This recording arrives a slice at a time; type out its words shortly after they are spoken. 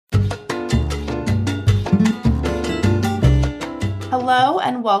Hello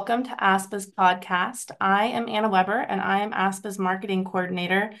and welcome to ASPA's podcast. I am Anna Weber and I am ASPA's marketing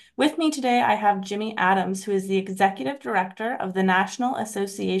coordinator. With me today, I have Jimmy Adams, who is the executive director of the National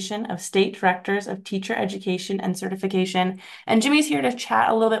Association of State Directors of Teacher Education and Certification. And Jimmy's here to chat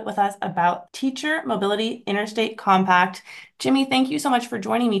a little bit with us about Teacher Mobility Interstate Compact. Jimmy, thank you so much for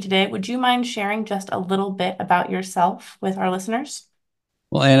joining me today. Would you mind sharing just a little bit about yourself with our listeners?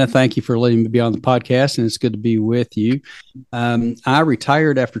 Well, Anna, thank you for letting me be on the podcast, and it's good to be with you. I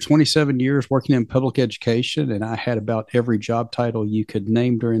retired after 27 years working in public education, and I had about every job title you could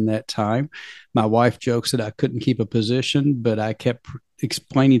name during that time. My wife jokes that I couldn't keep a position, but I kept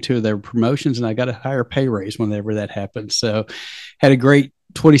explaining to her there were promotions, and I got a higher pay raise whenever that happened. So, had a great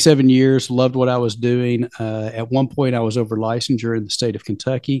 27 years, loved what I was doing. At one point, I was over licensure in the state of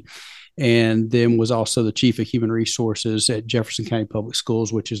Kentucky, and then was also the chief of human resources at Jefferson County Public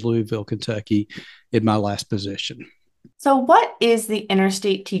Schools, which is Louisville, Kentucky, in my last position. So, what is the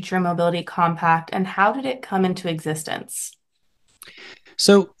Interstate Teacher Mobility Compact and how did it come into existence?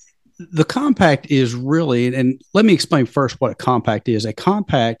 So, the compact is really, and let me explain first what a compact is. A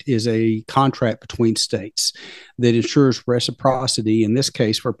compact is a contract between states that ensures reciprocity, in this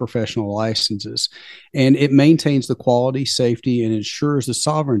case for professional licenses, and it maintains the quality, safety, and ensures the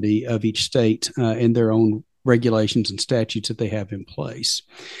sovereignty of each state in their own regulations and statutes that they have in place.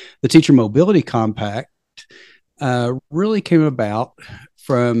 The Teacher Mobility Compact really came about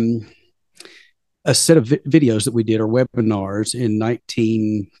from a set of videos that we did or webinars in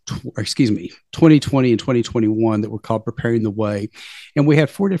 2020 and 2021 that were called Preparing the Way. And we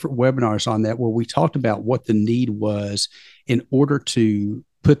had 4 different webinars on that where we talked about what the need was in order to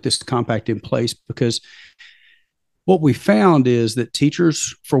put this compact in place, because what we found is that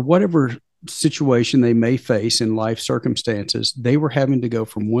teachers, for whatever situation they may face in life circumstances, they were having to go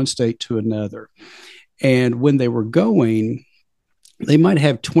from one state to another. And when they were going, they might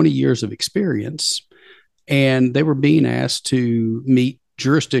have 20 years of experience, and they were being asked to meet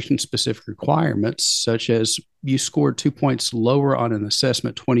jurisdiction specific requirements, such as you scored 2 points lower on an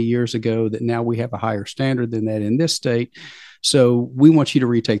assessment 20 years ago, that now we have a higher standard than that in this state. So we want you to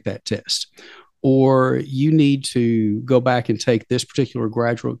retake that test. Or you need to go back and take this particular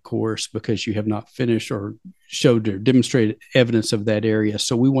graduate course because you have not finished or showed or demonstrated evidence of that area.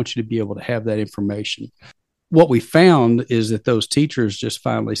 So we want you to be able to have that information. What we found is that those teachers just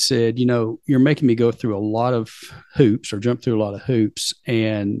finally said, you're making me go through a lot of hoops or jump through a lot of hoops,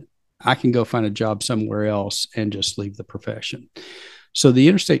 and I can go find a job somewhere else and just leave the profession. So the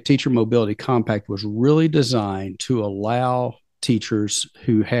Interstate Teacher Mobility Compact was really designed to allow teachers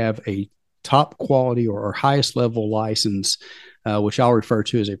who have a top quality or highest level license, which I'll refer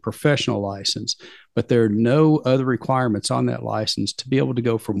to as a professional license, but there are no other requirements on that license to be able to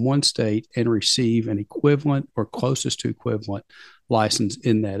go from one state and receive an equivalent or closest to equivalent license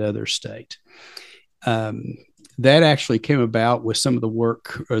in that other state. That actually came about with some of the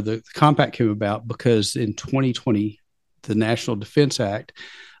work, or the compact came about because in 2020, the National Defense Act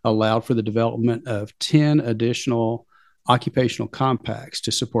allowed for the development of 10 additional occupational compacts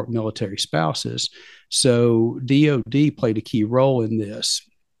to support military spouses. So DOD played a key role in this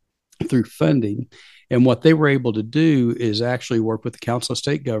through funding. And what they were able to do is actually work with the Council of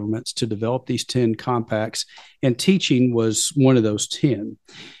State Governments to develop these 10 compacts. And teaching was one of those 10.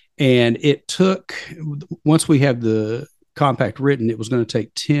 And it took, once we have the compact written, it was going to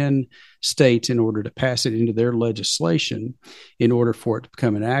take 10 states in order to pass it into their legislation in order for it to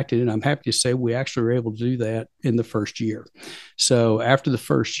become enacted. And I'm happy to say we actually were able to do that in the first year. So after the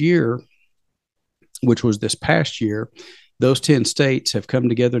first year, which was this past year, those 10 states have come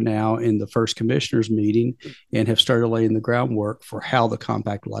together now in the first commissioners meeting and have started laying the groundwork for how the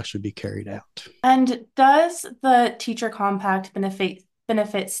compact will actually be carried out. And does the teacher compact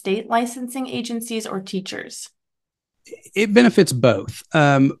benefit state licensing agencies or teachers? It benefits both.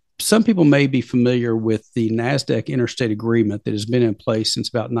 Some people may be familiar with the NASDAQ Interstate Agreement that has been in place since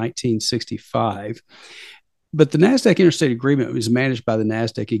about 1965. But the NASDAQ Interstate Agreement is managed by the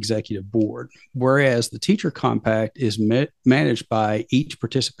NASDAQ Executive Board, whereas the Teacher Compact is managed by each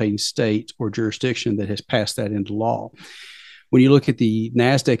participating state or jurisdiction that has passed that into law. When you look at the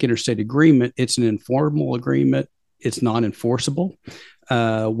NASDAQ Interstate Agreement, it's an informal agreement. It's non-enforceable.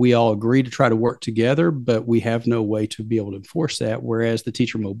 We all agree to try to work together, but we have no way to be able to enforce that. Whereas the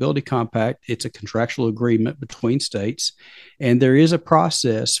Teacher Mobility Compact, it's a contractual agreement between states, and there is a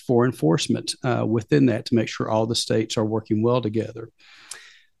process for enforcement within that to make sure all the states are working well together.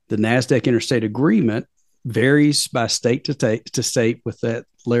 The NASDAQ Interstate Agreement varies by state to state with that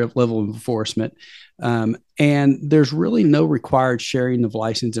level of enforcement. And there's really no required sharing of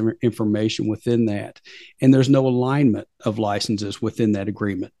license information within that. And there's no alignment of licenses within that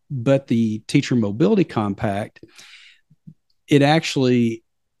agreement. But the Teacher Mobility Compact, it actually,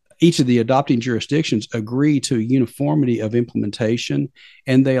 each of the adopting jurisdictions agree to a uniformity of implementation,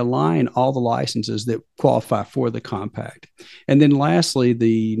 and they align all the licenses that qualify for the compact. And then lastly,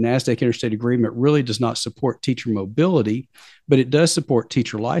 the NASDAQ Interstate Agreement really does not support teacher mobility, but it does support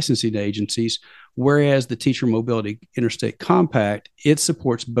teacher licensing agencies, whereas the Teacher Mobility Interstate Compact, it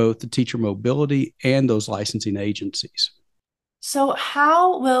supports both the teacher mobility and those licensing agencies. So,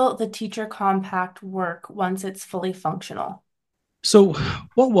 how will the teacher compact work once it's fully functional? So,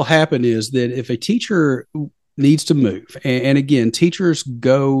 what will happen is that if a teacher needs to move, and again, teachers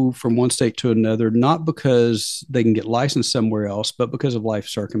go from one state to another, not because they can get licensed somewhere else, but because of life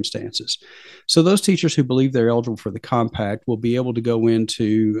circumstances. So, those teachers who believe they're eligible for the compact will be able to go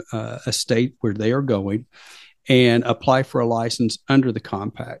into a state where they are going and apply for a license under the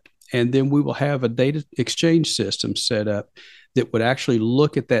compact. And then we will have a data exchange system set up that would actually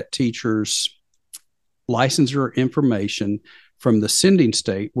look at that teacher's licensure information from the sending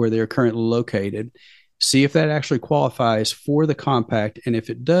state where they're currently located, see if that actually qualifies for the compact. And if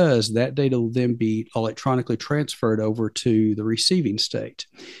it does, that data will then be electronically transferred over to the receiving state.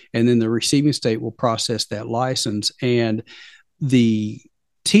 And then the receiving state will process that license. And the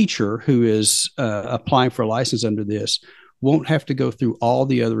teacher who is applying for a license under this won't have to go through all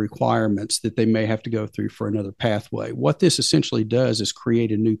the other requirements that they may have to go through for another pathway. What this essentially does is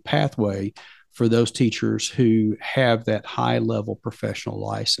create a new pathway for those teachers who have that high level professional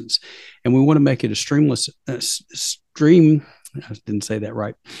license. And we want to make it a I didn't say that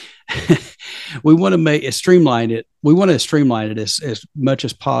right. We want to make it streamline it. We want to streamline it as much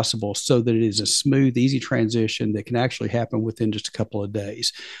as possible so that it is a smooth, easy transition that can actually happen within just a couple of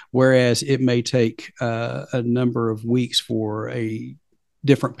days. Whereas it may take a number of weeks for a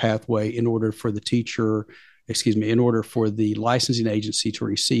different pathway in order for the teacher, in order for the licensing agency to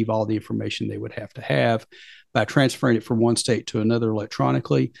receive all the information they would have to have. By transferring it from one state to another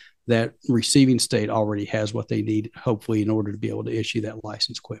electronically, that receiving state already has what they need, hopefully, in order to be able to issue that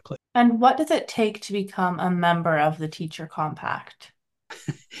license quickly. And what does it take to become a member of the Teacher Compact?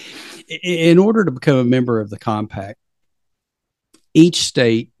 In order to become a member of the compact, each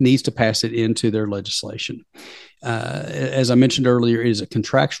state needs to pass it into their legislation. As I mentioned earlier, it is a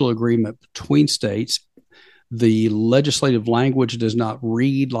contractual agreement between states. The legislative language does not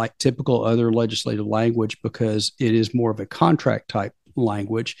read like typical other legislative language because it is more of a contract type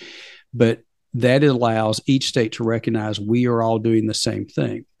language, but that allows each state to recognize we are all doing the same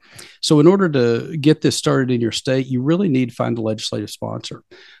thing. So in order to get this started in your state, you really need to find a legislative sponsor.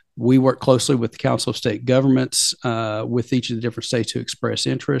 We work closely with the Council of State Governments, with each of the different states who express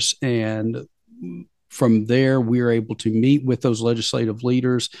interest. And from there, we're able to meet with those legislative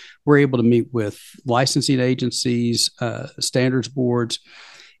leaders. We're able to meet with licensing agencies, standards boards,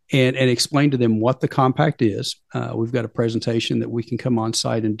 and explain to them what the compact is. We've got a presentation that we can come on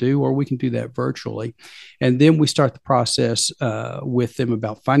site and do, or we can do that virtually. And then we start the process with them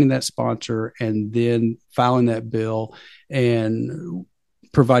about finding that sponsor and then filing that bill and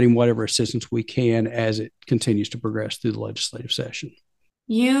providing whatever assistance we can as it continues to progress through the legislative session.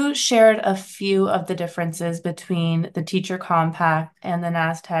 You shared a few of the differences between the Teacher Compact and the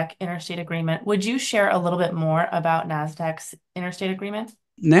NASDAQ Interstate Agreement. Would you share a little bit more about NASDAQ's Interstate Agreement?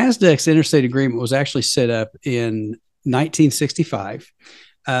 NASDAQ's Interstate Agreement was actually set up in 1965.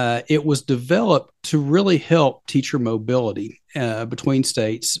 It was developed to really help teacher mobility between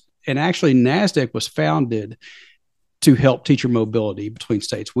states. And actually, NASDAQ was founded to help teacher mobility between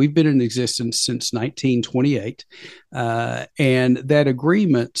states. We've been in existence since 1928. And that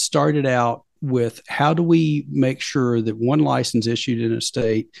agreement started out with how do we make sure that one license issued in a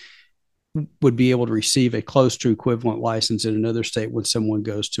state would be able to receive a close to equivalent license in another state when someone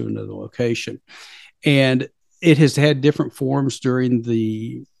goes to another location. And it has had different forms during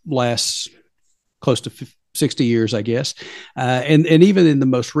the last close to 60 years, I guess. And even in the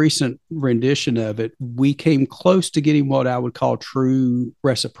most recent rendition of it, we came close to getting what I would call true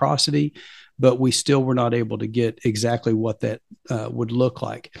reciprocity, but we still were not able to get exactly what that would look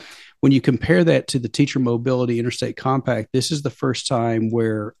like. When you compare that to the Teacher Mobility Interstate Compact, this is the first time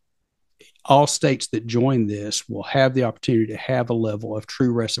where all states that join this will have the opportunity to have a level of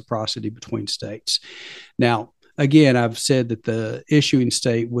true reciprocity between states. Now, again, I've said that the issuing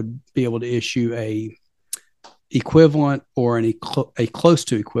state would be able to issue a equivalent or a close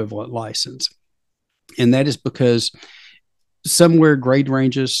to equivalent license. And that is because somewhere grade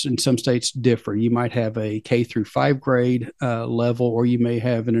ranges in some states differ. You might have a K through 5 grade level, or you may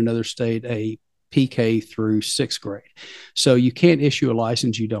have in another state a PK through sixth grade. So you can't issue a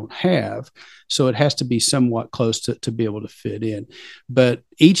license you don't have. So it has to be somewhat close to be able to fit in. But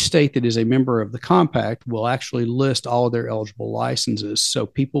each state that is a member of the compact will actually list all of their eligible licenses. So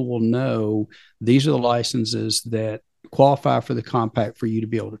people will know these are the licenses that qualify for the compact for you to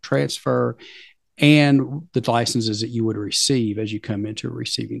be able to transfer, and the licenses that you would receive as you come into a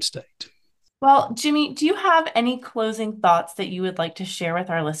receiving state. Well, Jimmy, do you have any closing thoughts that you would like to share with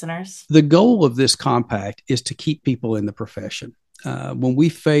our listeners? The goal of this compact is to keep people in the profession. When we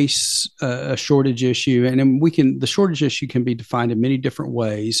face a shortage issue, and the shortage issue can be defined in many different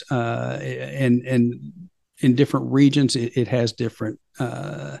ways, and in different regions, it has different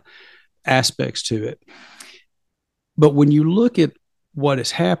aspects to it. But when you look at what is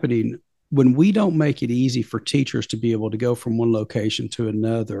happening, when we don't make it easy for teachers to be able to go from one location to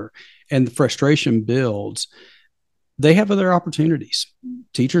another, and the frustration builds, they have other opportunities.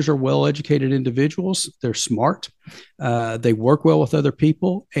 Teachers are well-educated individuals. They're smart. They work well with other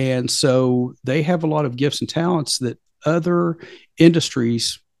people. And so they have a lot of gifts and talents that other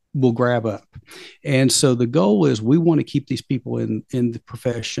industries will grab up. And so the goal is we want to keep these people in the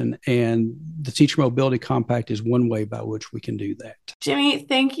profession, and the Teacher Mobility Compact is one way by which we can do that. Jimmy,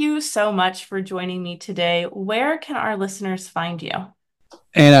 thank you so much for joining me today. Where can our listeners find you?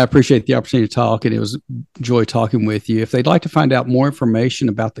 And I appreciate the opportunity to talk, and it was a joy talking with you. If they'd like to find out more information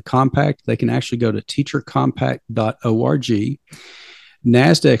about the compact, they can actually go to teachercompact.org.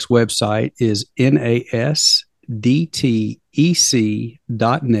 NASDAQ's website is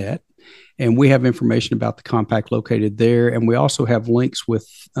nasdtec.net, and we have information about the compact located there. And we also have links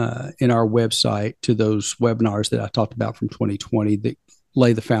in our website to those webinars that I talked about from 2020 that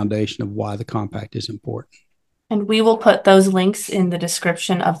lay the foundation of why the compact is important. And we will put those links in the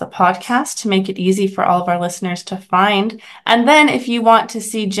description of the podcast to make it easy for all of our listeners to find. And then if you want to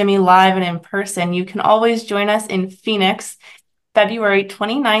see Jimmy live and in person, you can always join us in Phoenix, February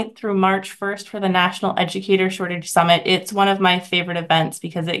 29th through March 1st for the National Educator Shortage Summit. It's one of my favorite events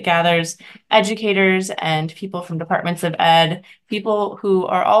because it gathers educators and people from departments of ed, people who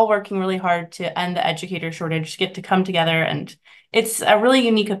are all working really hard to end the educator shortage, get to come together. And it's a really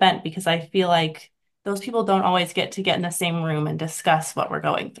unique event because I feel like those people don't always get in the same room and discuss what we're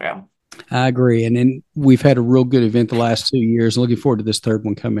going through. I agree. And then we've had a real good event the last 2 years. Looking forward to this third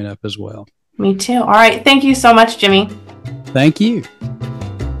one coming up as well. Me too. All right. Thank you so much, Jimmy. Thank you.